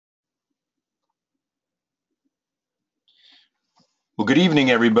Well, good evening,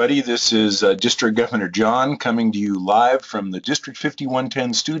 everybody. This is District Governor John coming to you live from the District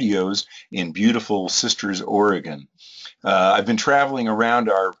 5110 studios in beautiful Sisters, Oregon. I've been traveling around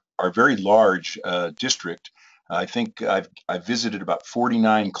our very large district. I think I've visited about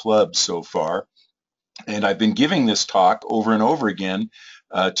 49 clubs so far, and I've been giving this talk over and over again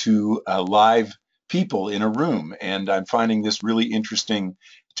to live people in a room, and I'm finding this really interesting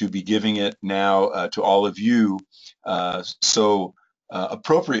to be giving it now to all of you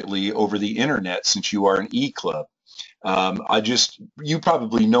appropriately over the internet, since you are an e-club. You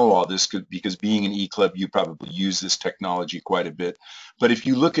probably know all this because being an e-club, you probably use this technology quite a bit. But if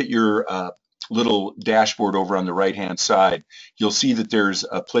you look at your little dashboard over on the right-hand side, you'll see that there's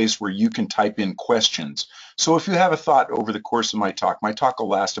a place where you can type in questions. So if you have a thought over the course of my talk will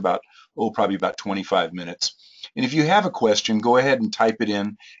last probably about 25 minutes. And if you have a question, go ahead and type it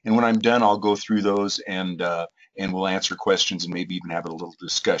in. And when I'm done, I'll go through those and we'll answer questions and maybe even have a little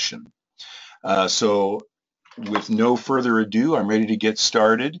discussion. So with no further ado, I'm ready to get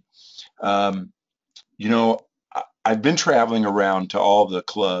started. You know, I've been traveling around to all the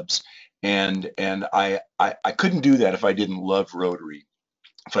clubs, and I couldn't do that if I didn't love Rotary,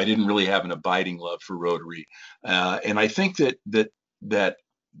 if I didn't really have an abiding love for Rotary. And I think that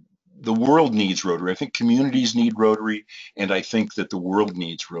the world needs Rotary. I think communities need Rotary, and I think that the world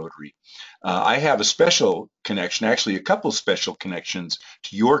needs Rotary. I have a special connection, actually a couple special connections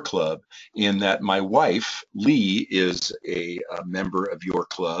to your club, in that my wife, Lee, is a member of your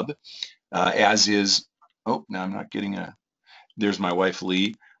club, as is, oh, now I'm not getting there's my wife,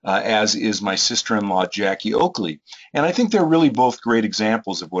 Lee, as is my sister-in-law, Jackie Oakley. And I think they're really both great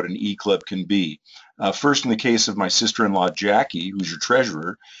examples of what an e-club can be. First, in the case of my sister-in-law, Jackie, who's your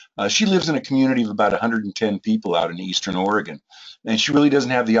treasurer, she lives in a community of about 110 people out in Eastern Oregon. And she really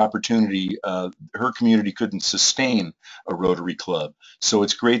doesn't have the opportunity, her community couldn't sustain a Rotary club. So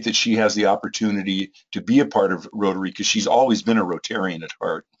it's great that she has the opportunity to be a part of Rotary, because she's always been a Rotarian at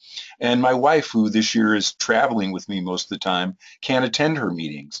heart. And my wife, who this year is traveling with me most of the time, can't attend her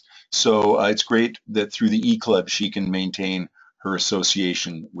meetings. So it's great that through the e-club she can maintain her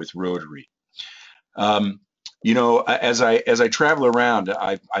association with Rotary. As I travel around,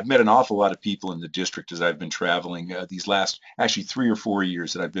 I've met an awful lot of people in the district as I've been traveling these last actually 3 or 4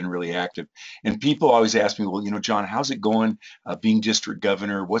 years that I've been really active. And people always ask me, well, John, how's it going being district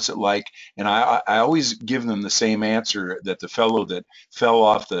governor? What's it like? And I always give them the same answer that the fellow that fell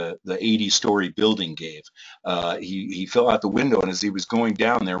off the 80-story building gave. He fell out the window, and as he was going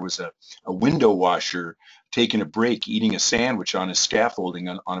down, there was a window washer taking a break, eating a sandwich on his scaffolding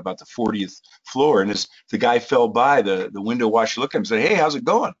on about the 40th floor. And as the guy fell by, the window washer looked at him and said, "Hey, how's it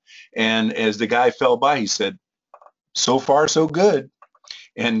going?" And as the guy fell by, he said, "So far, so good."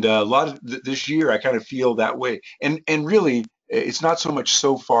 And a lot of this year, I kind of feel that way. And really, it's not so much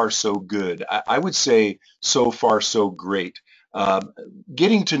so far, so good. I would say so far, so great.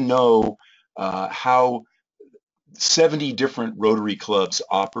 Getting to know how 70 different Rotary clubs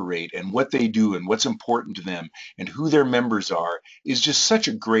operate and what they do and what's important to them and who their members are is just such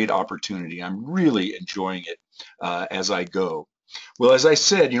a great opportunity. I'm really enjoying it as I go. Well, as I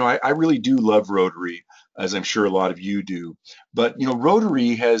said, I really do love Rotary, as I'm sure a lot of you do. But,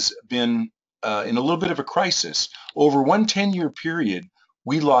 Rotary has been in a little bit of a crisis. Over one 10-year period,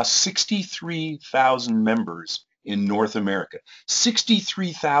 we lost 63,000 members in North America,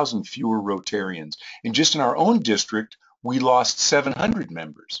 63,000 fewer Rotarians. And just in our own district, we lost 700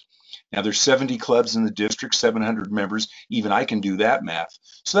 members. Now there's 70 clubs in the district, 700 members. Even I can do that math.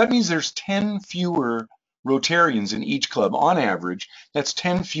 So that means there's 10 fewer Rotarians in each club on average. That's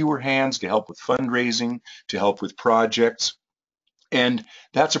 10 fewer hands to help with fundraising, to help with projects. And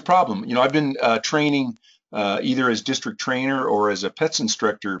that's a problem. I've been training either as district trainer or as a PETS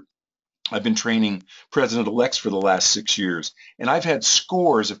instructor. I've been training president-elects for the last 6 years, and I've had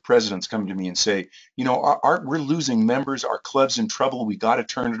scores of presidents come to me and say, we're losing members, our club's in trouble, we got to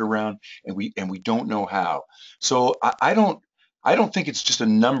turn it around, and we don't know how. So I don't think it's just a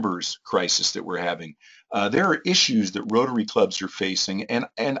numbers crisis that we're having. There are issues that Rotary clubs are facing, and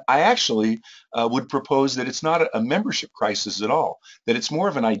I actually would propose that it's not a membership crisis at all, that it's more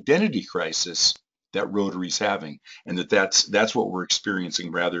of an identity crisis that Rotary's having, and that's what we're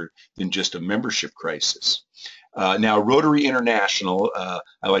experiencing rather than just a membership crisis. Now, Rotary International,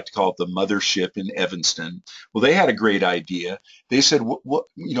 I like to call it the mothership in Evanston. Well, they had a great idea. They said,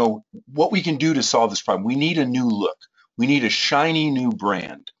 what we can do to solve this problem? We need a new look. We need a shiny new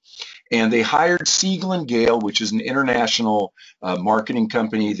brand. And they hired Siegel and Gale, which is an international marketing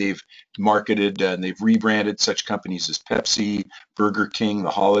company. They've marketed and they've rebranded such companies as Pepsi, Burger King, the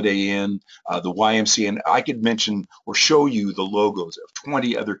Holiday Inn, the YMCA. And I could mention or show you the logos of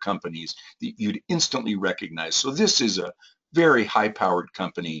 20 other companies that you'd instantly recognize. So this is a very high-powered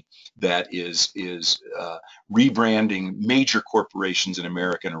company that is rebranding major corporations in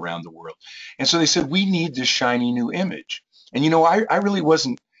America and around the world. And so they said, we need this shiny new image. And I really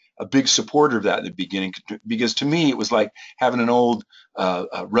wasn't a big supporter of that in the beginning, because to me it was like having an old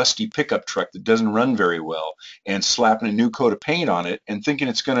rusty pickup truck that doesn't run very well and slapping a new coat of paint on it and thinking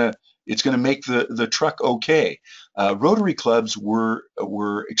it's gonna make the truck okay. Rotary clubs were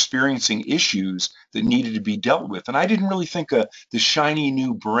experiencing issues that needed to be dealt with, and I didn't really think the shiny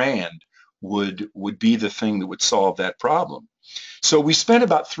new brand would be the thing that would solve that problem. So we spent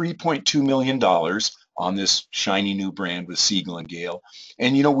about $3.2 million on this shiny new brand with Siegel and Gale.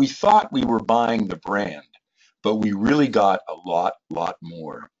 And we thought we were buying the brand, but we really got a lot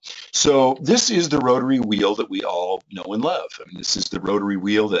more. So this is the Rotary wheel that we all know and love. I mean, this is the Rotary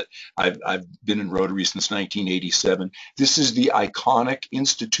wheel that I've been in Rotary since 1987. This is the iconic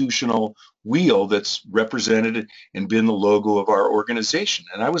institutional wheel that's represented and been the logo of our organization.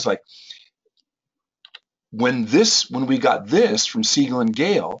 And I was like, when we got this from Siegel and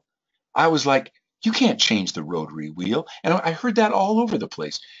Gale, I was like, you can't change the Rotary wheel. And I heard that all over the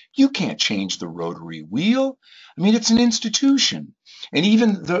place. You can't change the Rotary wheel. I mean, it's an institution. And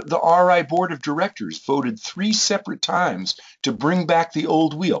even the RI Board of Directors voted 3 separate times to bring back the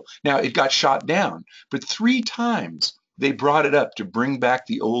old wheel. Now, it got shot down, but 3 times they brought it up to bring back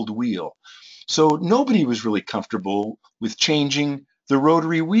the old wheel. So nobody was really comfortable with changing the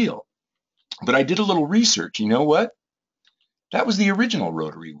Rotary wheel. But I did a little research. You know what? That was the original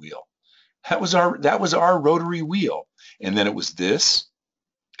Rotary wheel. That was our Rotary wheel. And then it was this,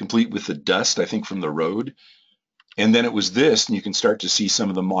 complete with the dust, I think, from the road. And then it was this, and you can start to see some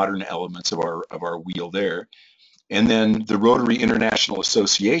of the modern elements of our wheel there. And then the Rotary International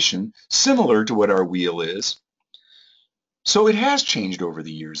Association, similar to what our wheel is. So it has changed over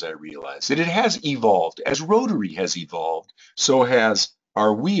the years, I realize that it has evolved. As Rotary has evolved, so has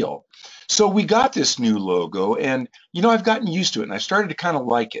our wheel. So we got this new logo, and I've gotten used to it, and I started to kind of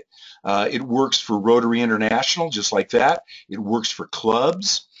like it. It works for Rotary International, just like that. It works for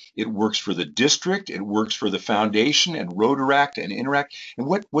clubs. It works for the district. It works for the foundation and Rotaract and Interact. And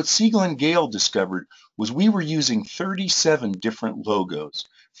what Siegel and Gale discovered was we were using 37 different logos.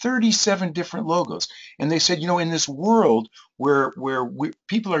 37 different logos. And they said, in this world where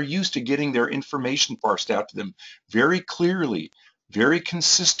people are used to getting their information parsed out to them very clearly, very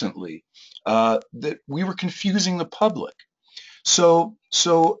consistently, that we were confusing the public. So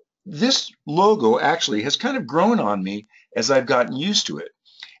this logo actually has kind of grown on me as I've gotten used to it.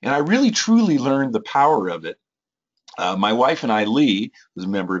 And I really truly learned the power of it. My wife and I, Lee, who's a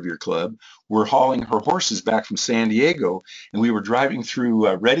member of your club, were hauling her horses back from San Diego, and we were driving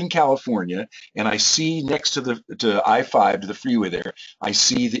through Redding, California, and I see next to I-5, to the freeway there, I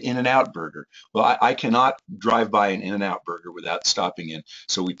see the In-N-Out Burger. Well, I cannot drive by an In-N-Out Burger without stopping in.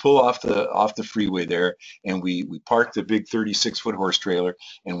 So we pull off the freeway there, and we park the big 36-foot horse trailer,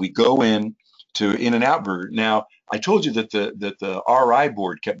 and we go in to In-N-Out Burger. Now, I told you that the RI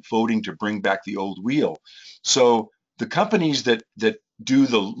board kept voting to bring back the old wheel. So the companies that do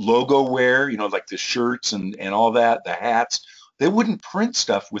the logo wear, like the shirts and all that, the hats, they wouldn't print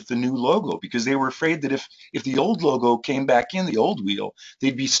stuff with the new logo because they were afraid that if the old logo came back in, the old wheel,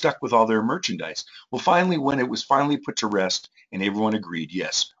 they'd be stuck with all their merchandise. Well, finally, when it was finally put to rest and everyone agreed,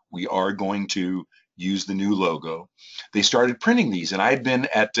 yes, we are going to use the new logo, they started printing these. And I had been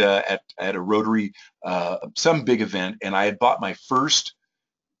at a Rotary, some big event, and I had bought my first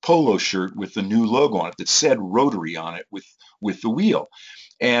polo shirt with the new logo on it that said Rotary on it with the wheel.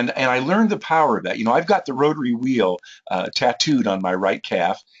 And I learned the power of that. I've got the Rotary wheel tattooed on my right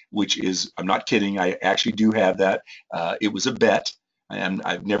calf, which is, I'm not kidding, I actually do have that. It was a bet, and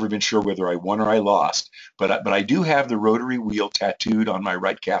I've never been sure whether I won or I lost, but I do have the Rotary wheel tattooed on my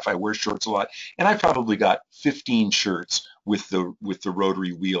right calf. I wear shorts a lot, and I probably got 15 shirts with the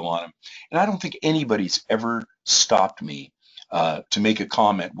Rotary wheel on them. And I don't think anybody's ever stopped me to make a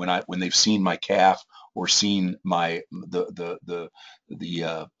comment when they've seen my calf or seen the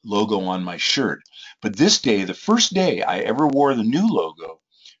logo on my shirt. But this day, the first day I ever wore the new logo,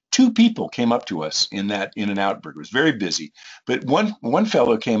 2 people came up to us in that In-N-Out Burger. It was very busy, but one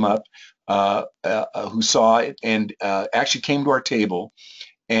fellow came up who saw it and actually came to our table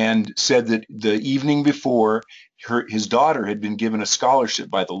and said that the evening before, his daughter had been given a scholarship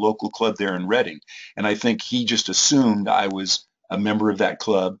by the local club there in Redding, and I think he just assumed I was a member of that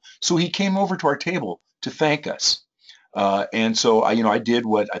club. So he came over to our table to thank us. And so I did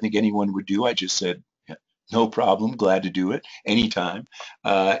what I think anyone would do. I just said, "Yeah, no problem, glad to do it anytime."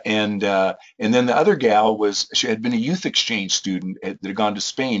 And then the other gal she had been a youth exchange student that had gone to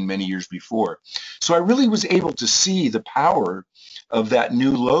Spain many years before. So I really was able to see the power of that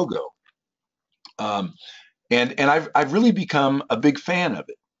new logo. Um, and I've really become a big fan of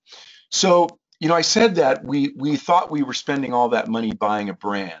it. So, I said that we thought we were spending all that money buying a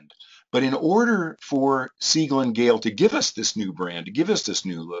brand, but in order for Siegel and Gale to give us this new brand, to give us this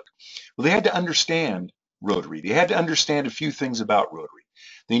new look, well, they had to understand Rotary. They had to understand a few things about Rotary.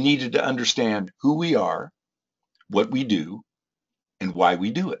 They needed to understand who we are, what we do, and why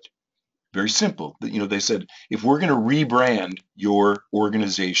we do it. Very simple. They said, if we're going to rebrand your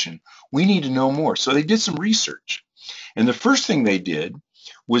organization, we need to know more. So they did some research. And the first thing they did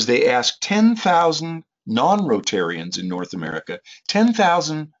was they asked 10,000 non-Rotarians in North America,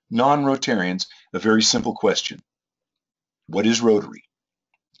 10,000 non-Rotarians, a very simple question. What is Rotary?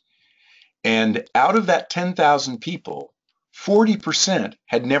 And out of that 10,000 people, 40%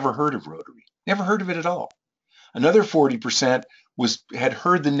 had never heard of Rotary, never heard of it at all. Another 40% had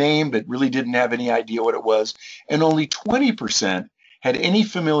heard the name but really didn't have any idea what it was, and only 20% had any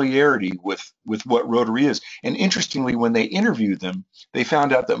familiarity with what Rotary is. And interestingly, when they interviewed them, they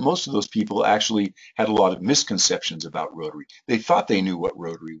found out that most of those people actually had a lot of misconceptions about Rotary. They thought they knew what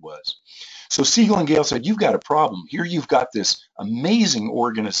Rotary was. So Siegel and Gale said, you've got a problem. Here you've got this amazing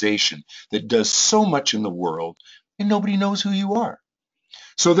organization that does so much in the world, and nobody knows who you are.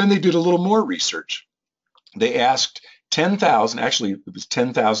 So then they did a little more research. They asked 10,000, actually it was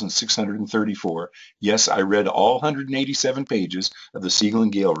 10,634. Yes, I read all 187 pages of the Siegel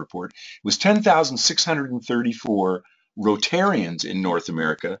and Gale report. It was 10,634 Rotarians in North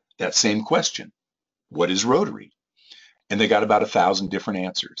America, that same question. What is Rotary? And they got about 1,000 different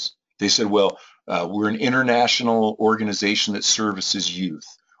answers. They said, well, we're an international organization that services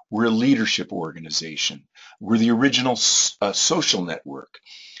youth. We're a leadership organization. We're the original social network.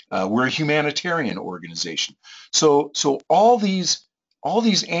 We're a humanitarian organization. So all these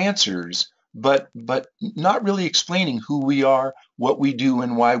answers, but not really explaining who we are, what we do,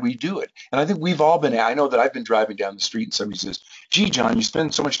 and why we do it. And I think we've all been. I know that I've been driving down the street and somebody says, "Gee, John, you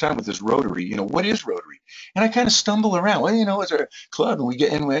spend so much time with this Rotary. What is Rotary?" And I kind of stumble around. Well, it's our club, and we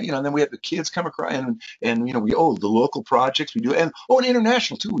get in. And then we have the kids come across, and we the local projects we do, and and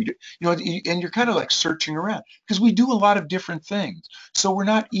international too. We do. And you're kind of like searching around because we do a lot of different things. So we're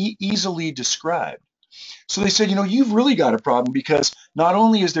not easily described. So they said, you've really got a problem because not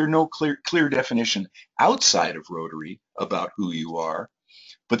only is there no clear definition outside of Rotary about who you are,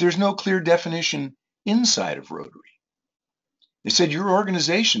 but there's no clear definition inside of Rotary. They said your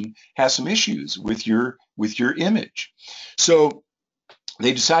organization has some issues with your image. So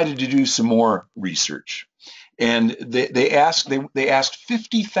they decided to do some more research, and they asked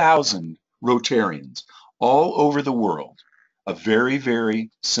 50,000 Rotarians all over the world a very,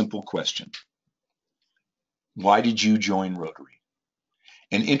 very simple question. Why did you join Rotary?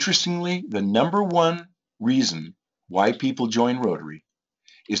 And interestingly, the number one reason why people join Rotary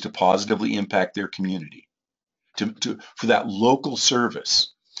is to positively impact their community, for that local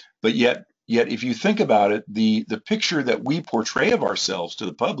service. But yet, if you think about it, the picture that we portray of ourselves to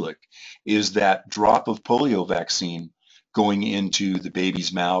the public is that drop of polio vaccine going into the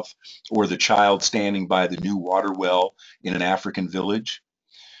baby's mouth, or the child standing by the new water well in an African village.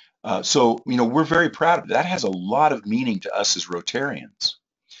 So we're very proud of it. That has a lot of meaning to us as Rotarians,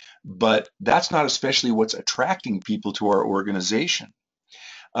 but that's not especially what's attracting people to our organization.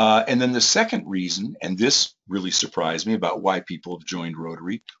 And then the second reason, and this really surprised me about why people have joined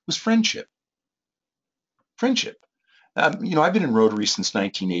Rotary, was friendship. Friendship. I've been in Rotary since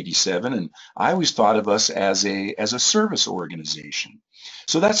 1987, and I always thought of us as a service organization.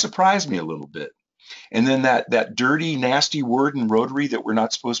 So that surprised me a little bit. And then that dirty, nasty word in Rotary that we're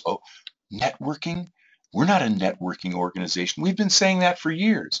not supposed to, networking. We're not a networking organization. We've been saying that for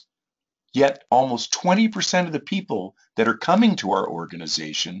years. Yet almost 20% of the people that are coming to our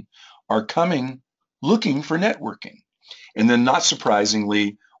organization are coming looking for networking. And then not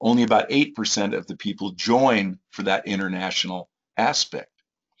surprisingly, only about 8% of the people join for that international aspect.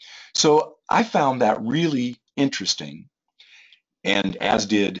 So I found that really interesting, and as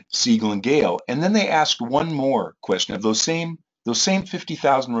did Siegel and Gale. And then they asked one more question of those same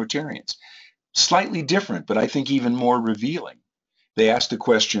 50,000 Rotarians, slightly different, but I think even more revealing. They asked the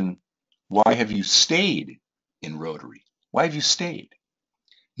question, why have you stayed in Rotary? Why have you stayed?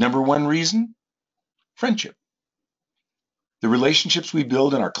 Number one reason, friendship. The relationships we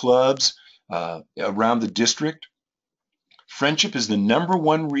build in our clubs, around the district, Friendship is the number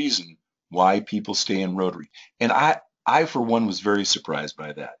one reason why people stay in Rotary. And I for one, was very surprised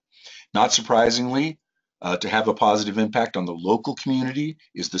by that. Not surprisingly, to have a positive impact on the local community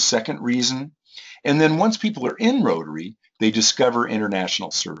is the second reason. And then once people are in Rotary, they discover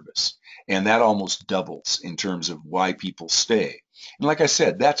international service. And that almost doubles in terms of why people stay. And like I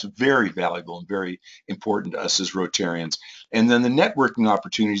said, that's very valuable and very important to us as Rotarians. And then the networking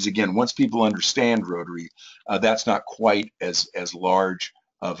opportunities, again, once people understand Rotary, that's not quite as large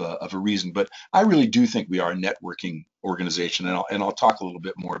of a reason. But I really do think we are a networking organization, and I'll talk a little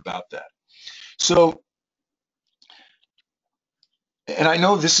bit more about that. So, and I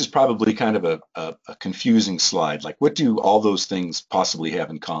know this is probably kind of a confusing slide, like what do all those things possibly have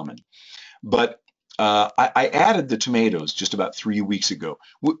in common? But I added the tomatoes just about 3 weeks ago.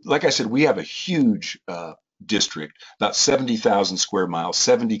 Like I said, we have a huge district, about 70,000 square miles,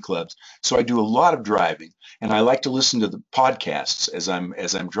 70 clubs. So I do a lot of driving, and I like to listen to the podcasts as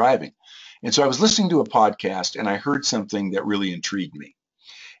I'm driving. And so I was listening to a podcast, and I heard something that really intrigued me,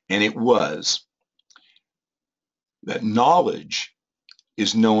 and it was that knowledge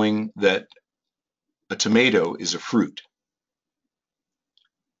is knowing that a tomato is a fruit.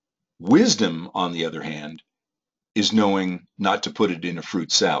 Wisdom, on the other hand, is knowing not to put it in a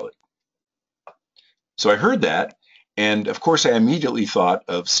fruit salad. So I heard that, and of course I immediately thought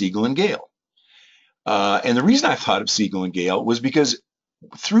of Siegel and Gale. And the reason I thought of Siegel and Gale was because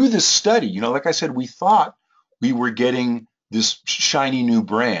through this study, like I said, we thought we were getting this shiny new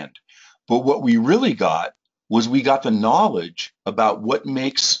brand. But what we really got was we got the knowledge about what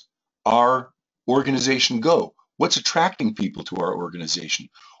makes our organization go, what's attracting people to our organization,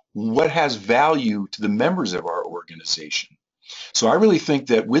 what has value to the members of our organization. So I really think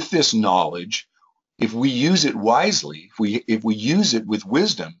that with this knowledge, if we use it wisely, if we use it with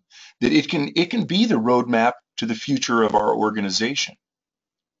wisdom, that it can be the roadmap to the future of our organization.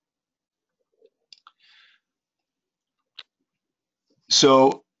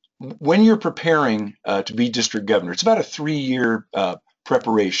 So when you're preparing to be district governor, it's about a 3-year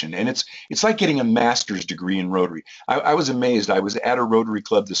preparation, and it's like getting a master's degree in Rotary. I was amazed. I was at a Rotary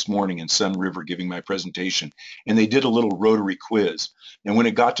Club this morning in Sun River giving my presentation, and they did a little Rotary quiz. And when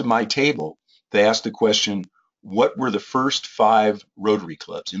it got to my table, they asked the question, what were the first 5 Rotary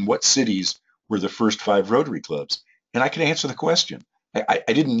clubs? In what cities were the first 5 Rotary clubs? And I could answer the question. I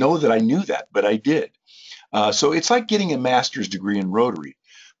didn't know that I knew that, but I did. So it's like getting a master's degree in Rotary.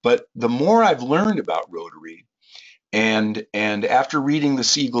 But the more I've learned about Rotary, and after reading the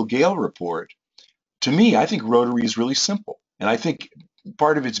Siegel Gale report, to me, I think Rotary is really simple. And I think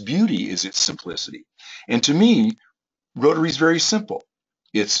part of its beauty is its simplicity. And to me, Rotary is very simple.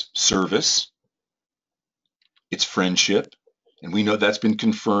 It's service, it's friendship, and we know that's been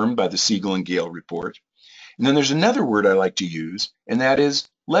confirmed by the Siegel and Gale report. And then there's another word I like to use, and that is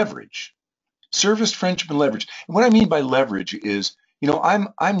leverage. Service, friendship, and leverage. And what I mean by leverage is, I'm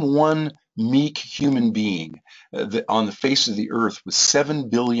one meek human being on the face of the earth with 7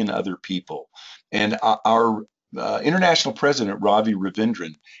 billion other people. And our international president, Ravi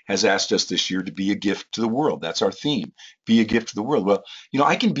Ravindran, has asked us this year to be a gift to the world. That's our theme, be a gift to the world. Well,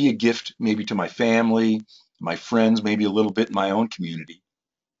 I can be a gift maybe to my family, my friends, maybe a little bit in my own community.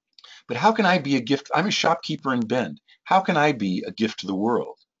 But how can I be a gift? I'm a shopkeeper in Bend. How can I be a gift to the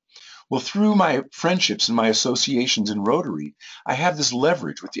world? Well, through my friendships and my associations in Rotary, I have this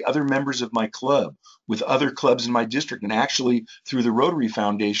leverage with the other members of my club, with other clubs in my district, and actually through the Rotary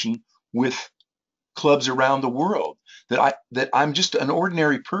Foundation with clubs around the world, that I'm just an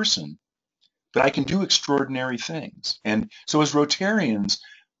ordinary person, but I can do extraordinary things. And so as Rotarians,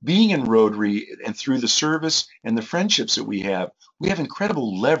 being in Rotary and through the service and the friendships that we have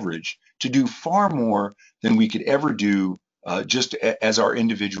incredible leverage to do far more than we could ever do just as our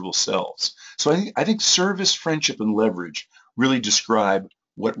individual selves. So I think service, friendship, and leverage really describe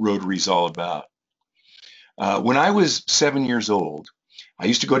what Rotary is all about. When I was 7 years old, I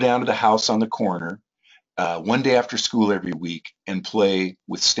used to go down to the house on the corner one day after school every week and play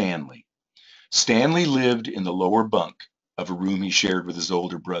with Stanley. Stanley lived in the lower bunk of a room he shared with his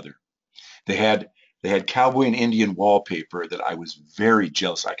older brother. They had cowboy and Indian wallpaper that I was very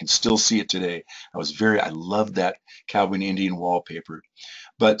jealous. I can still see it today. I loved that cowboy and Indian wallpaper.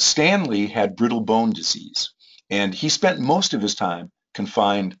 But Stanley had brittle bone disease, and he spent most of his time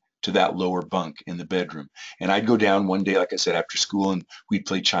confined to that lower bunk in the bedroom. And I'd go down one day, like I said, after school, and we'd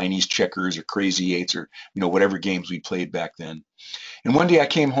play Chinese checkers or crazy eights or, whatever games we played back then. And one day I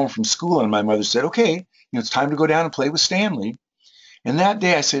came home from school and my mother said, okay, it's time to go down and play with Stanley. And that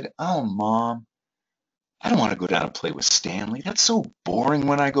day I said, oh, Mom, I don't want to go down and play with Stanley. That's so boring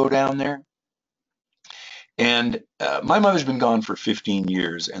when I go down there. And my mother's been gone for 15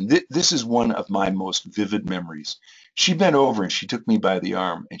 years, and this is one of my most vivid memories. She bent over and she took me by the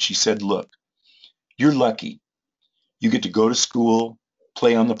arm and she said, "Look, you're lucky. You get to go to school,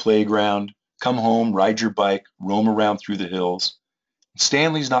 play on the playground, come home, ride your bike, roam around through the hills.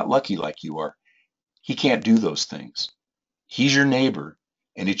 Stanley's not lucky like you are. He can't do those things. He's your neighbor,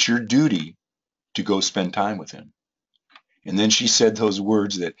 and it's your duty to go spend time with him." And then she said those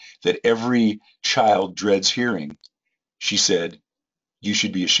words that every child dreads hearing. She said, "You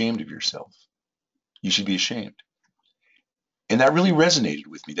should be ashamed of yourself. You should be ashamed." And that really resonated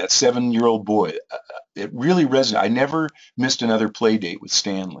with me, that 7-year-old boy. It really resonated. I never missed another play date with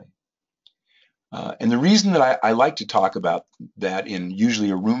Stanley. And the reason that I like to talk about that in usually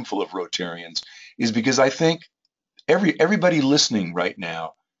a room full of Rotarians is because I think everybody listening right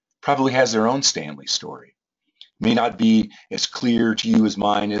now probably has their own Stanley story. May not be as clear to you as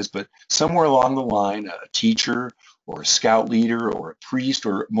mine is, but somewhere along the line, a teacher or a scout leader or a priest,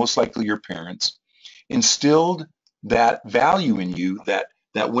 or most likely your parents, instilled that value in you, that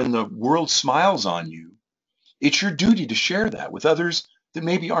when the world smiles on you, it's your duty to share that with others that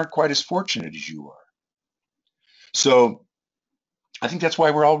maybe aren't quite as fortunate as you are. So I think that's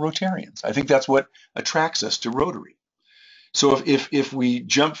why we're all Rotarians. I think that's what attracts us to Rotary. So if we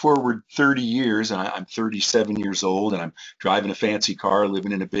jump forward 30 years, and I'm 37 years old, and I'm driving a fancy car,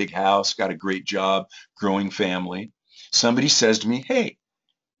 living in a big house, got a great job, growing family, somebody says to me, "Hey,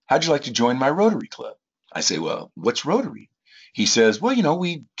 how'd you like to join my Rotary Club?" I say, "Well, what's Rotary?" He says, "Well,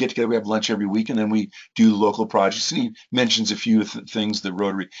 we get together, we have lunch every week, and then we do local projects." And he mentions a few things, the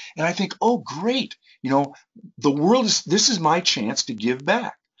Rotary. And I think, oh, great. This is my chance to give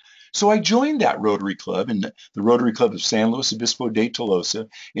back. So I joined that Rotary Club, in the Rotary Club of San Luis Obispo de Tolosa,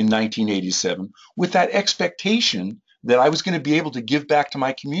 in 1987, with that expectation that I was going to be able to give back to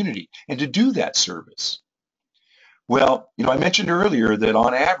my community and to do that service. Well, I mentioned earlier that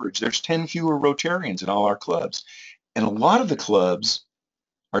on average, there's 10 fewer Rotarians in all our clubs. And a lot of the clubs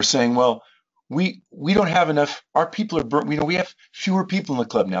are saying, well, we don't have enough. Our people are burnt. We have fewer people in the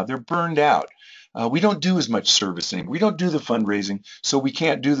club now. They're burned out. We don't do as much service anymore. We don't do the fundraising, so we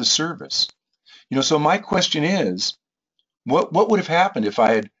can't do the service. So my question is, what would have happened if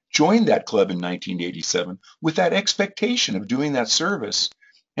I had joined that club in 1987 with that expectation of doing that service,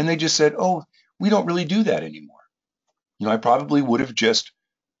 and they just said, "Oh, we don't really do that anymore." I probably would have just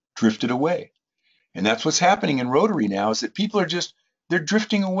drifted away. And that's what's happening in Rotary now, is that people they're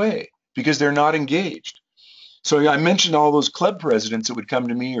drifting away because they're not engaged. So I mentioned all those club presidents that would come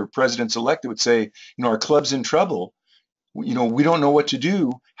to me, or presidents elect, that would say, "Our club's in trouble. We don't know what to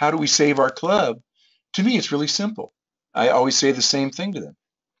do. How do we save our club?" To me, it's really simple. I always say the same thing to them: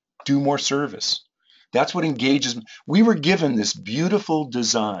 do more service. That's what engages me. We were given this beautiful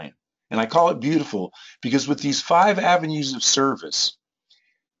design, and I call it beautiful because with these 5 avenues of service,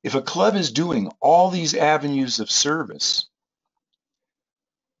 if a club is doing all these avenues of service,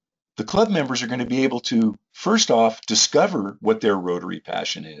 the club members are going to be able to, first off, discover what their Rotary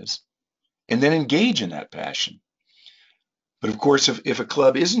passion is, and then engage in that passion. But of course, if a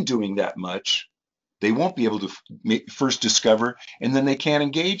club isn't doing that much, they won't be able to first discover, and then they can't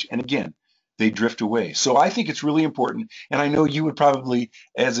engage, and again, they drift away. So I think it's really important, and I know you would probably,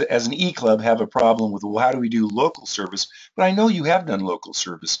 as an E-Club, have a problem with, well, how do we do local service? But I know you have done local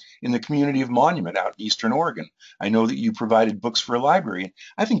service in the community of Monument out in Eastern Oregon. I know that you provided books for a library, and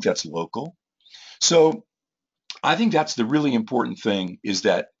I think that's local. So I think that's the really important thing, is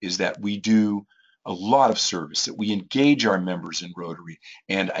that we do a lot of service, that we engage our members in Rotary,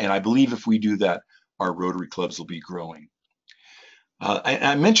 and I believe if we do that, our Rotary clubs will be growing.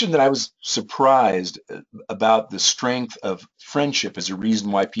 I mentioned that I was surprised about the strength of friendship as a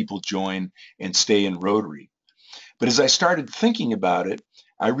reason why people join and stay in Rotary. But as I started thinking about it,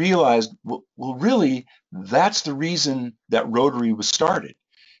 I realized, well, really, that's the reason that Rotary was started.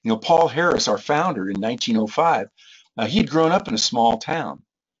 Paul Harris, our founder in 1905, he had grown up in a small town.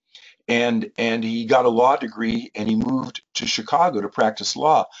 And he got a law degree, and he moved to Chicago to practice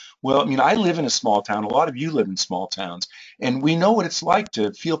law. Well, I live in a small town. A lot of you live in small towns, and we know what it's like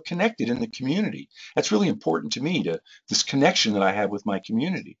to feel connected in the community. That's really important to me, to this connection that I have with my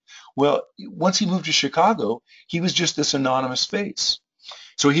community. Well, once he moved to Chicago, he was just this anonymous face.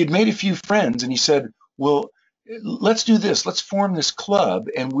 So he had made a few friends, and he said, well, let's do this. Let's form this club,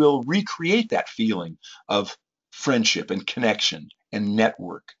 and we'll recreate that feeling of friendship and connection and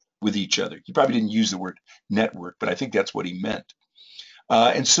network with each other. He probably didn't use the word network, but I think that's what he meant.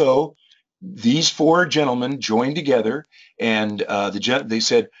 And so these 4 gentlemen joined together, and they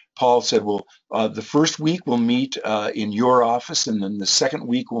said, Paul said, well, the first week we'll meet in your office, and then the second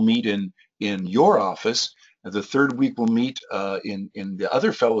week we'll meet in your office. The third week we'll meet in the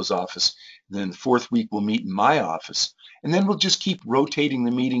other fellow's office. Then the fourth week we'll meet in my office. And then we'll just keep rotating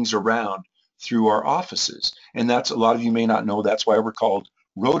the meetings around through our offices. And that's, a lot of you may not know, that's why we're called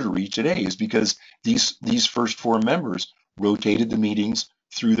Rotary today, is because these first four members rotated the meetings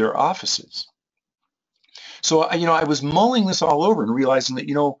through their offices. So, I was mulling this all over and realizing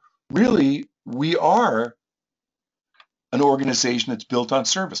that, really we are an organization that's built on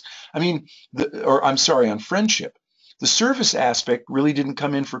service. I mean, I'm sorry, on friendship. The service aspect really didn't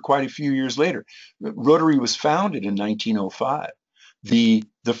come in for quite a few years later. Rotary was founded in 1905. The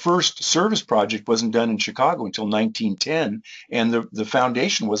first service project wasn't done in Chicago until 1910, and the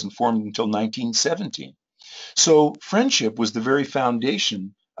foundation wasn't formed until 1917. So friendship was the very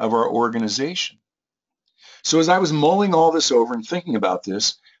foundation of our organization. So as I was mulling all this over and thinking about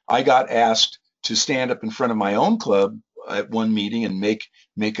this, I got asked to stand up in front of my own club at one meeting and make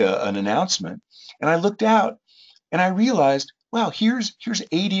an announcement. And I looked out and I realized, wow, here's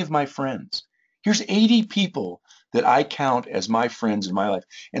 80 of my friends. Here's 80 people that I count as my friends in my life.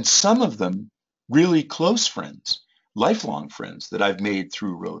 And some of them really close friends, lifelong friends that I've made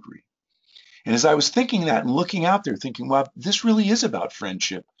through Rotary. And as I was thinking that and looking out there thinking, wow, this really is about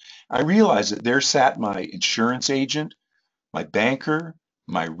friendship, I realized that there sat my insurance agent, my banker,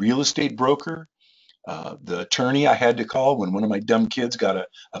 my real estate broker, the attorney I had to call when one of my dumb kids got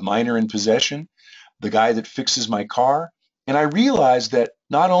a minor in possession, the guy that fixes my car. And I realized that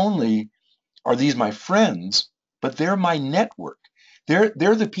not only are these my friends, but they're my network. They're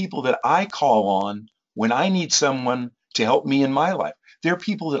the people that I call on when I need someone to help me in my life. They're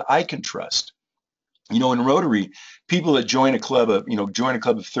people that I can trust. In Rotary, people that join a club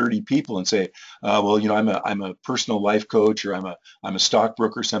of 30 people and say, well, I'm a personal life coach, or I'm a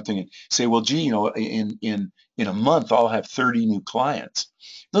stockbroker or something, and say, well, gee, in a month I'll have 30 new clients.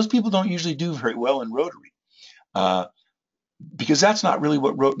 Those people don't usually do very well in Rotary, because that's not really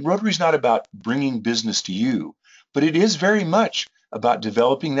what Rotary is not about bringing business to you, but it is very much about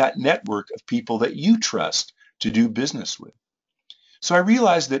developing that network of people that you trust to do business with. So I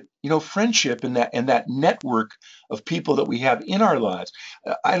realized that, friendship and that network of people that we have in our lives.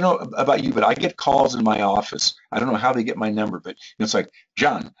 I don't know about you, but I get calls in my office. I don't know how they get my number, but it's like,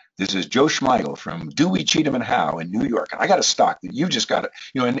 John, this is Joe Schmeigel from Dewey, Cheatham and Howe in New York. And I got a stock that you've just got to,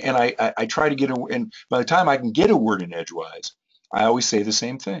 and I try to and by the time I can get a word in edgewise, I always say the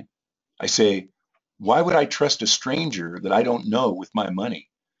same thing. I say, why would I trust a stranger that I don't know with my money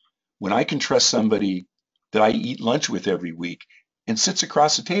when I can trust somebody that I eat lunch with every week and sits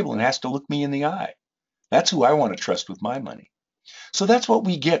across the table and has to look me in the eye? That's who I want to trust with my money. So that's what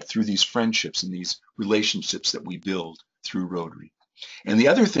we get through these friendships and these relationships that we build through Rotary. And the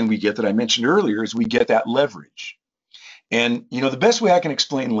other thing we get that I mentioned earlier is we get that leverage. And the best way I can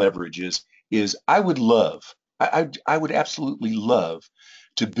explain leverage is I would absolutely love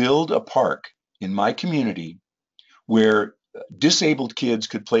to build a park in my community where disabled kids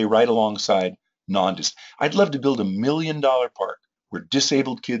could play right alongside non-disabled. I'd love to build $1 million park where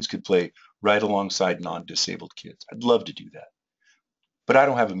disabled kids could play right alongside non-disabled kids. I'd love to do that. But I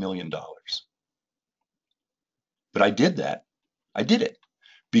don't have $1 million. But I did that. I did it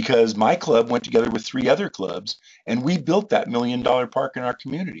because my club went together with 3 other clubs and we built that $1 million park in our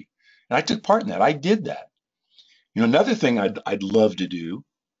community. And I took part in that. I did that. Another thing I'd love to do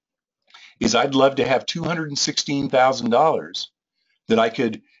is I'd love to have $216,000 that I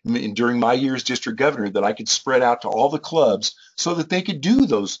could, during my year as district governor, that I could spread out to all the clubs so that they could do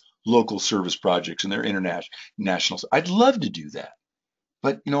those local service projects and their international. I'd love to do that.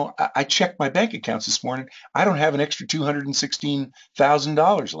 But, I checked my bank accounts this morning. I don't have an extra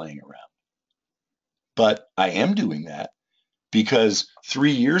 $216,000 laying around. But I am doing that because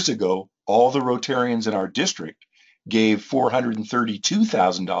 3 years ago, all the Rotarians in our district gave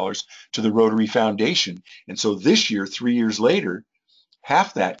 $432,000 to the Rotary Foundation. And so this year, 3 years later,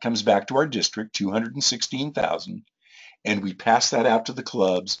 half that comes back to our district, 216,000, and we pass that out to the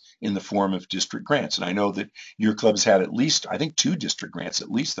clubs in the form of district grants. And I know that your clubs had at least, I think, 2 district grants,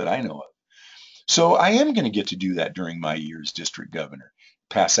 at least that I know of. So I am going to get to do that during my year as district governor,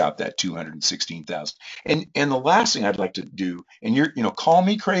 pass out that 216,000. And the last thing I'd like to do, and call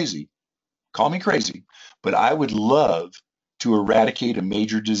me crazy, but I would love to eradicate a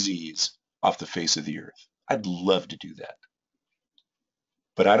major disease off the face of the earth. I'd love to do that.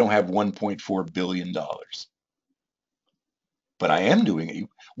 But I don't have $1.4 billion. But I am doing it.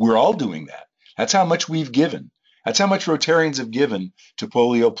 We're all doing that. That's how much we've given. That's how much Rotarians have given to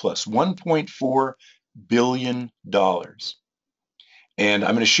Polio Plus, $1.4 billion. And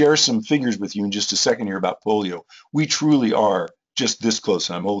I'm going to share some figures with you in just a second here about polio. We truly are just this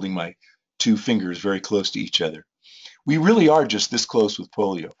close. I'm holding my two fingers very close to each other. We really are just this close with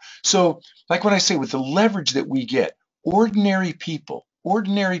polio. So, like when I say with the leverage that we get, ordinary people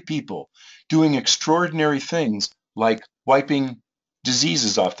doing extraordinary things like wiping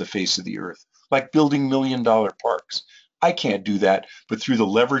diseases off the face of the earth, like building $1 million parks. I can't do that, but through the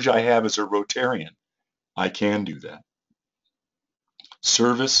leverage I have as a Rotarian, I can do that.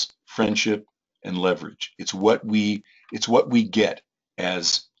 Service, friendship, and leverage. It's what we get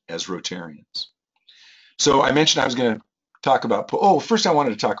as Rotarians. So I mentioned I was going to talk about, oh, first I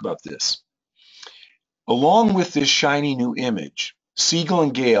wanted to talk about this. Along with this shiny new image, Siegel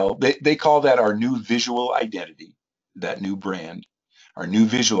and Gale, they call that our new visual identity, that new brand, our new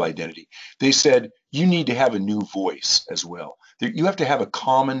visual identity. They said you need to have a new voice as well. You have to have a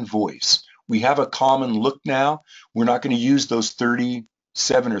common voice. We have a common look now. We're not going to use those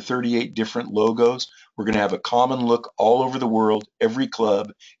 37 or 38 different logos. We're going to have a common look all over the world, every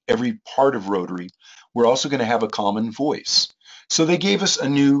club, every part of Rotary. We're also going to have a common voice. So they gave us a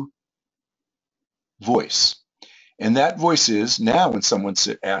new voice. And that voice is now when someone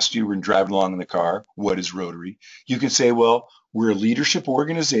asks you when driving along in the car, what is Rotary? You can say, well, we're a leadership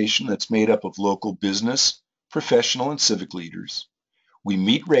organization that's made up of local business, professional, and civic leaders. We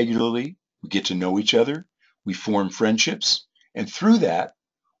meet regularly, we get to know each other, we form friendships, and through that,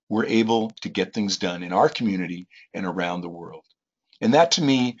 we're able to get things done in our community and around the world. And that to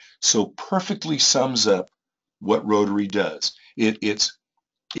me so perfectly sums up what Rotary does. It's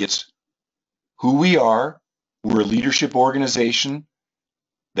who we are. We're a leadership organization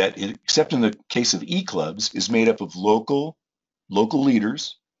that, except in the case of e-clubs, is made up of local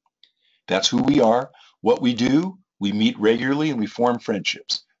leaders. That's who we are. What we do, we meet regularly and we form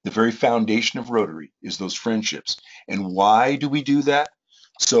friendships. The very foundation of Rotary is those friendships. And why do we do that?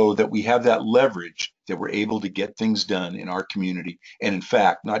 So that we have that leverage that we're able to get things done in our community, and in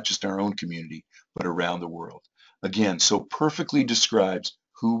fact, not just our own community, but around the world. Again, so perfectly describes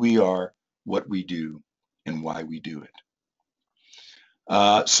who we are, what we do, and why we do it.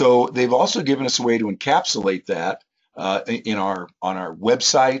 So they've also given us a way to encapsulate that on our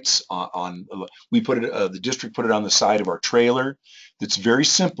websites. We put it. The district put it on the side of our trailer. That's very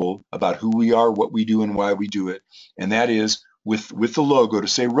simple about who we are, what we do, and why we do it. And that is with the logo to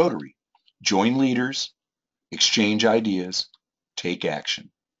say Rotary. Join leaders, exchange ideas, take action.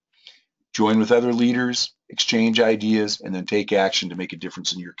 Join with other leaders, exchange ideas, and then take action to make a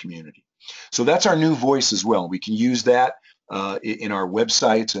difference in your community. So that's our new voice as well. We can use that in our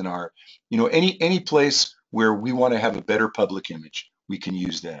websites and our, any place where we want to have a better public image, we can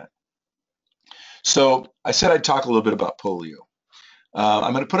use that. So I said I'd talk a little bit about polio.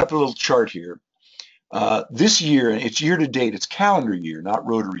 I'm going to put up a little chart here. This year, it's year to date, it's calendar year, not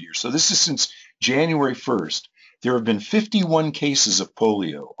Rotary year. So this is since January 1st. There have been 51 cases of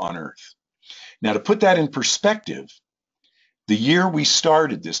polio on Earth. Now, to put that in perspective, the year we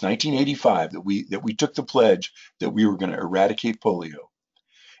started this, 1985, that we took the pledge that we were going to eradicate polio,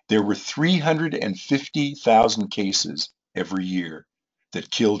 there were 350,000 cases every year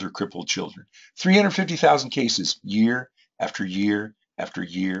that killed or crippled children. 350,000 cases year after year after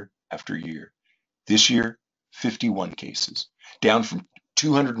year after year. This year, 51 cases, down from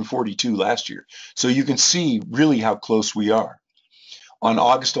 242 last year. So you can see really how close we are. On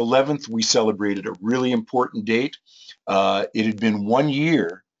August 11th, we celebrated a really important date. It had been 1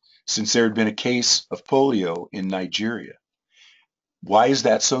 year since there had been a case of polio in Nigeria. Why is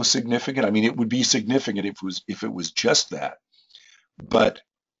that so significant? I mean, it would be significant if it was just that. But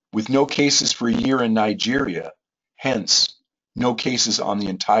with no cases for a year in Nigeria, hence no cases on the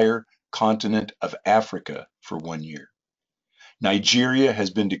entire continent of Africa for 1 year. Nigeria has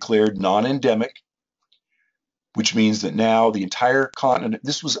been declared non-endemic, which means that now the entire continent,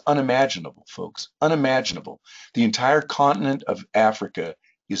 this was unimaginable, folks, unimaginable. The entire continent of Africa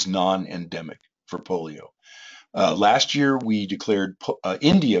is non-endemic for polio. Last year, we declared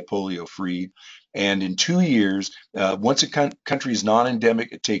India polio-free, and in 2 years, once a country is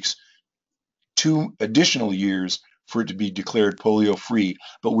non-endemic, it takes 2 additional years for it to be declared polio-free.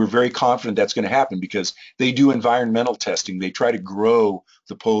 But we're very confident that's going to happen because they do environmental testing. They try to grow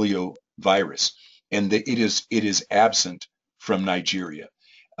the polio virus, and it is absent from Nigeria.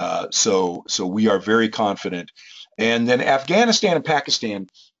 So we are very confident. And then Afghanistan and Pakistan,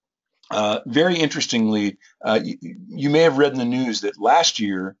 very interestingly, you may have read in the news that last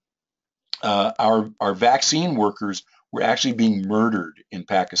year our vaccine workers were actually being murdered in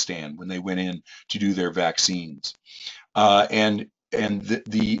Pakistan when they went in to do their vaccines. And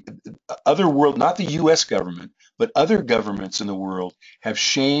the other world, not the U.S. government, but other governments in the world have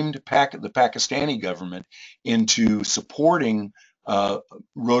shamed the Pakistani government into supporting uh,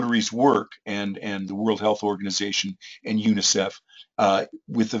 Rotary's work and the World Health Organization and UNICEF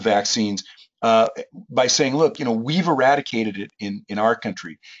with the vaccines by saying, look, we've eradicated it in our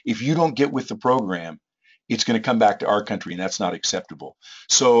country. If you don't get with the program, it's going to come back to our country, and that's not acceptable.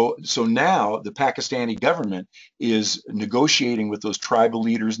 So now the Pakistani government is negotiating with those tribal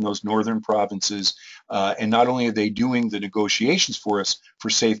leaders in those northern provinces, and not only are they doing the negotiations for us for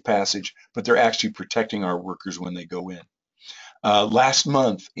safe passage, but they're actually protecting our workers when they go in. Last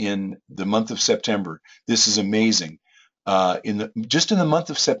month, in the month of September, this is amazing. Just in the month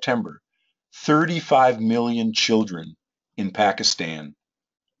of September, 35 million children in Pakistan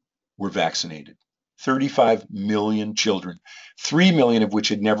were vaccinated. 35 million children, 3 million of which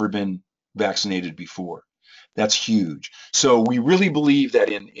had never been vaccinated before. That's huge. So we really believe that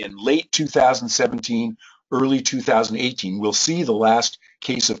in late 2017, early 2018, we'll see the last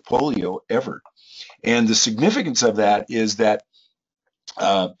case of polio ever. And the significance of that is that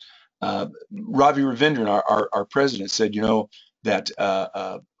uh, Ravi Ravindran, our president, said, that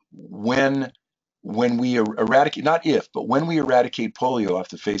when we eradicate, not if, but when we eradicate polio off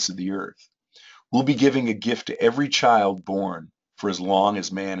the face of the earth, we'll be giving a gift to every child born for as long as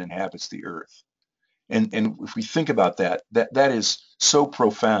man inhabits the earth. And if we think about that, that is so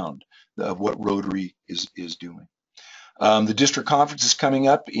profound of what Rotary is doing. The district conference is coming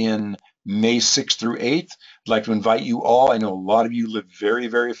up in May 6th through 8th. I'd like to invite you all. I know a lot of you live very,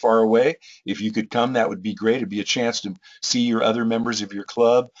 very far away. If you could come, that would be great. It'd be a chance to see your other members of your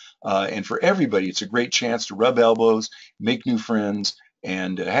club. And for everybody, it's a great chance to rub elbows, make new friends,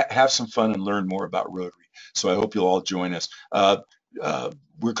 and have some fun and learn more about Rotary. So I hope you'll all join us.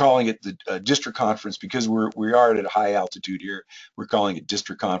 We're calling it the district conference because we are at a high altitude here. We're calling it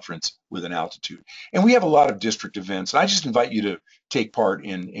district conference with an altitude. And we have a lot of district events. And I just invite you to take part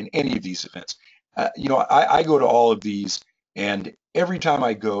in any of these events. I go to all of these, and every time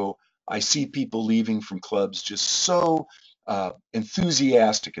I go, I see people leaving from clubs just so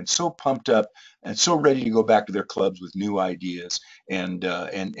enthusiastic and so pumped up and so ready to go back to their clubs with new ideas. And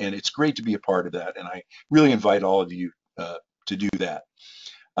it's great to be a part of that. And I really invite all of you to do that.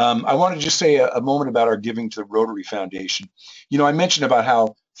 I want to just say a moment about our giving to the Rotary Foundation. I mentioned about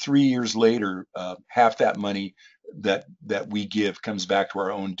how 3 years later, half that money that we give comes back to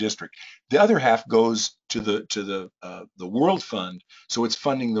our own district. The other half goes to the World Fund, so it's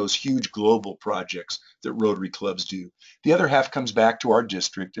funding those huge global projects that Rotary clubs do. The other half comes back to our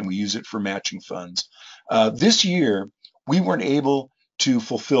district, and we use it for matching funds. This year, we weren't able to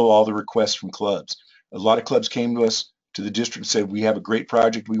fulfill all the requests from clubs. A lot of clubs came to us to the district and said, we have a great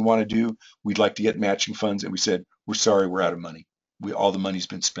project we want to do. We'd like to get matching funds. And we said, we're sorry, we're out of money. All the money's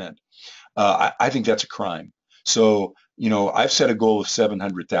been spent. I think that's a crime. So, I've set a goal of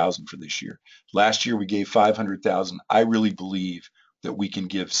 700,000 for this year. Last year we gave 500,000. I really believe that we can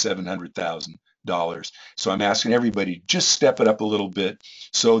give $700,000. So I'm asking everybody, just step it up a little bit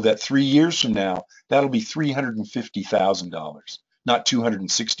so that 3 years from now, that'll be $350,000, not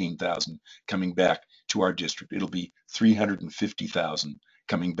 216,000 coming back to our district. It'll be 350,000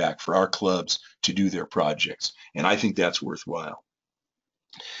 coming back for our clubs to do their projects. And I think that's worthwhile.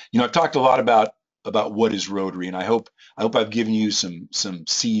 I've talked a lot about what is Rotary, and I hope I've given you some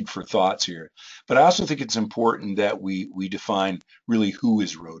seed for thoughts here. But I also think it's important that we define really who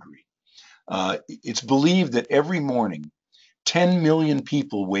is Rotary. It's believed that every morning 10 million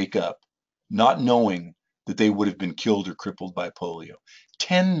people wake up not knowing that they would have been killed or crippled by polio.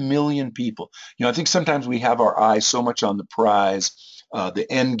 10 million people. I think sometimes we have our eyes so much on the prize, the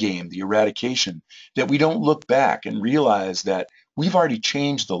end game, the eradication, that we don't look back and realize that we've already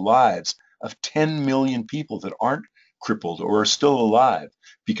changed the lives of 10 million people that aren't crippled or are still alive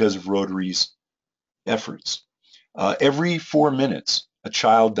because of Rotary's efforts. Every 4 minutes, a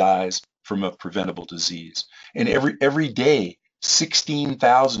child dies from a preventable disease. And every day,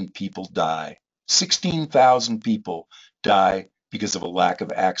 16,000 people die. 16,000 people die because of a lack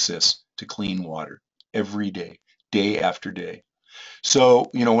of access to clean water every day, day after day. So,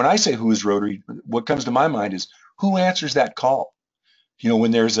 when I say who is Rotary, what comes to my mind is who answers that call?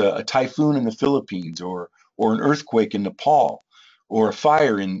 When there's a typhoon in the Philippines or an earthquake in Nepal or a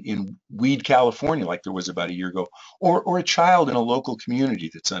fire in Weed, California, like there was about a year ago, or a child in a local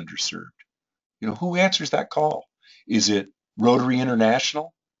community that's underserved. Who answers that call? Is it Rotary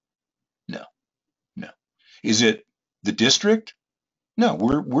International? No, no. Is it the district? No,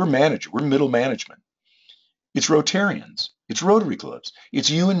 we're manager. We're middle management. It's Rotarians. It's Rotary clubs. It's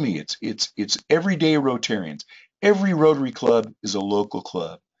you and me. It's everyday Rotarians. Every Rotary club is a local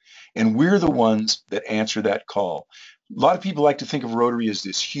club, and we're the ones that answer that call. A lot of people like to think of Rotary as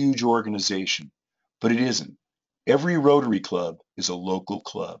this huge organization, but it isn't. Every Rotary club is a local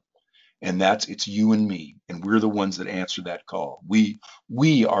club, and it's you and me, and we're the ones that answer that call. We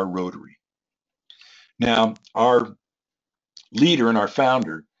are Rotary. Now, our leader and our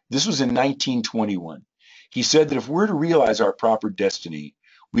founder, this was in 1921. He said that if we're to realize our proper destiny,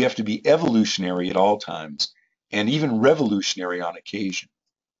 we have to be evolutionary at all times and even revolutionary on occasion.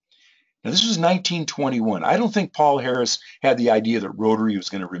 Now, this was 1921. I don't think Paul Harris had the idea that Rotary was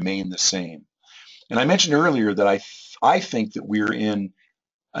going to remain the same. And I mentioned earlier that I think that we're in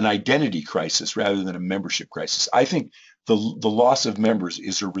an identity crisis rather than a membership crisis. I think the loss of members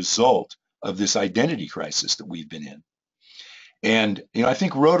is a result of this identity crisis that we've been in. And I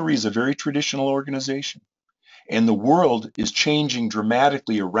think Rotary is a very traditional organization, and the world is changing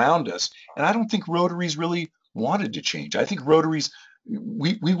dramatically around us. And I don't think Rotary's really wanted to change. I think Rotary's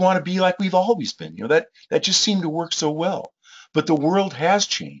we want to be like we've always been. That just seemed to work so well. But the world has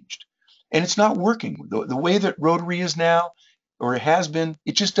changed, and it's not working. The way that Rotary is now, or it has been,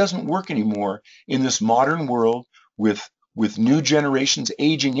 it just doesn't work anymore in this modern world with new generations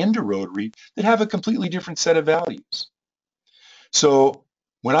aging into Rotary that have a completely different set of values. So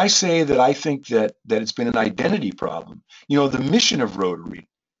when I say that I think that it's been an identity problem, the mission of Rotary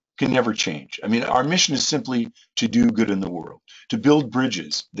can never change. I mean, our mission is simply to do good in the world, to build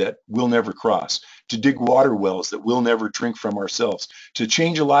bridges that we'll never cross, to dig water wells that we'll never drink from ourselves, to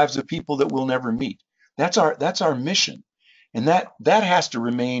change the lives of people that we'll never meet. That's our mission. And that has to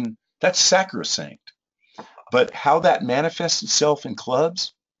remain, that's sacrosanct. But how that manifests itself in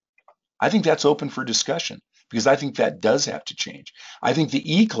clubs, I think that's open for discussion, because I think that does have to change. I think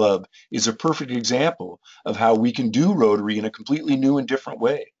the E-Club is a perfect example of how we can do Rotary in a completely new and different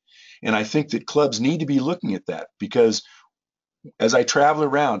way. And I think that clubs need to be looking at that, because as I travel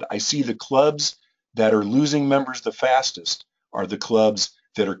around, I see the clubs that are losing members the fastest are the clubs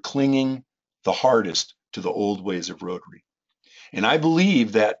that are clinging the hardest to the old ways of Rotary. And I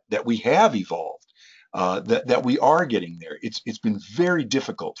believe that we have evolved, that we are getting there. It's been very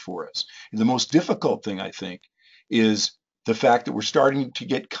difficult for us. And the most difficult thing, I think, is the fact that we're starting to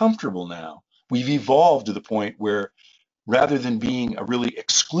get comfortable now. We've evolved to the point where rather than being a really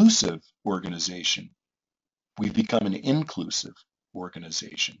exclusive organization, we've become an inclusive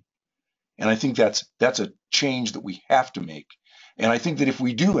organization. And I think that's a change that we have to make. And I think that if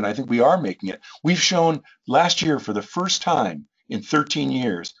we do, and I think we are making it, we've shown last year for the first time in 13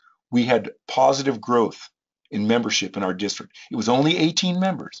 years, we had positive growth in membership in our district. It was only 18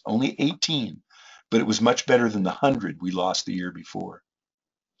 members, only 18, but it was much better than the 100 we lost the year before.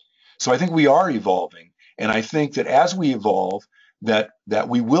 So I think we are evolving. And I think that as we evolve, that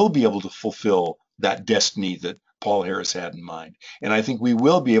we will be able to fulfill that destiny that Paul Harris had in mind. And I think we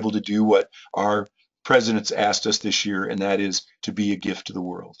will be able to do what our presidents asked us this year, and that is to be a gift to the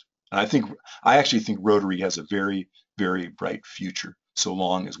world. And I actually think Rotary has a very, very bright future, so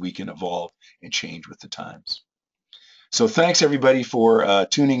long as we can evolve and change with the times. So thanks everybody for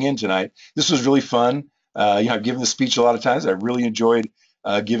tuning in tonight. This was really fun. I've given the speech a lot of times. I really enjoyed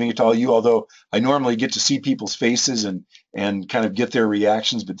giving it to all you, although I normally get to see people's faces and kind of get their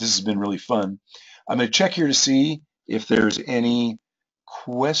reactions, but this has been really fun. I'm going to check here to see if there's any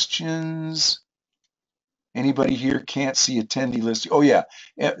questions. Anybody here can't see attendee list? Oh yeah,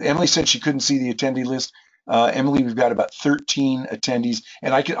 Emily said she couldn't see the attendee list. Emily, we've got about 13 attendees,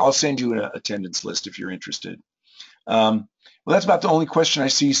 and I'll send you an attendance list if you're interested. Well, that's about the only question I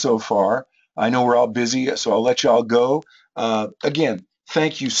see so far. I know we're all busy, so I'll let you all go. Again,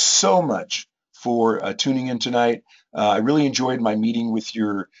 thank you so much for tuning in tonight. I really enjoyed my meeting with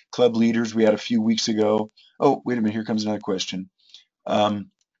your club leaders we had a few weeks ago. Oh, wait a minute, here comes another question.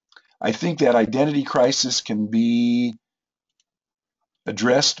 I think that identity crisis can be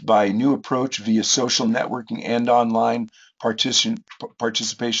addressed by a new approach via social networking and online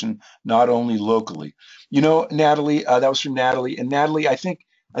participation, not only locally. Natalie, that was from Natalie. And Natalie, I think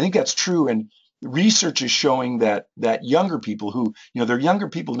that's true. And research is showing that younger people who, they're younger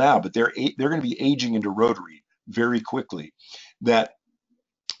people now, but they're going to be aging into Rotary very quickly, that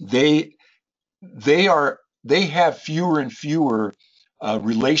they have fewer and fewer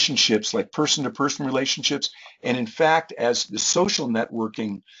relationships, like person-to-person relationships. And in fact, as the social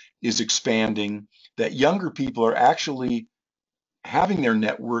networking is expanding, that younger people are actually having their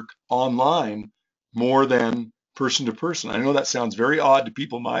network online more than person-to-person. I know that sounds very odd to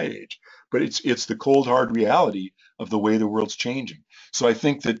people my age, but it's the cold, hard reality of the way the world's changing. So I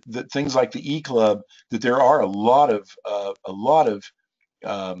think that things like the E-Club, that there are a lot of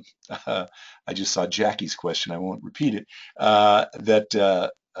I just saw Jackie's question. I won't repeat it.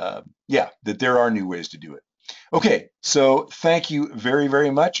 That there are new ways to do it. Okay, so thank you very,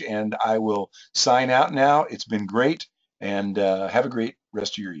 very much, and I will sign out now. It's been great, and have a great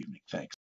rest of your evening. Thanks.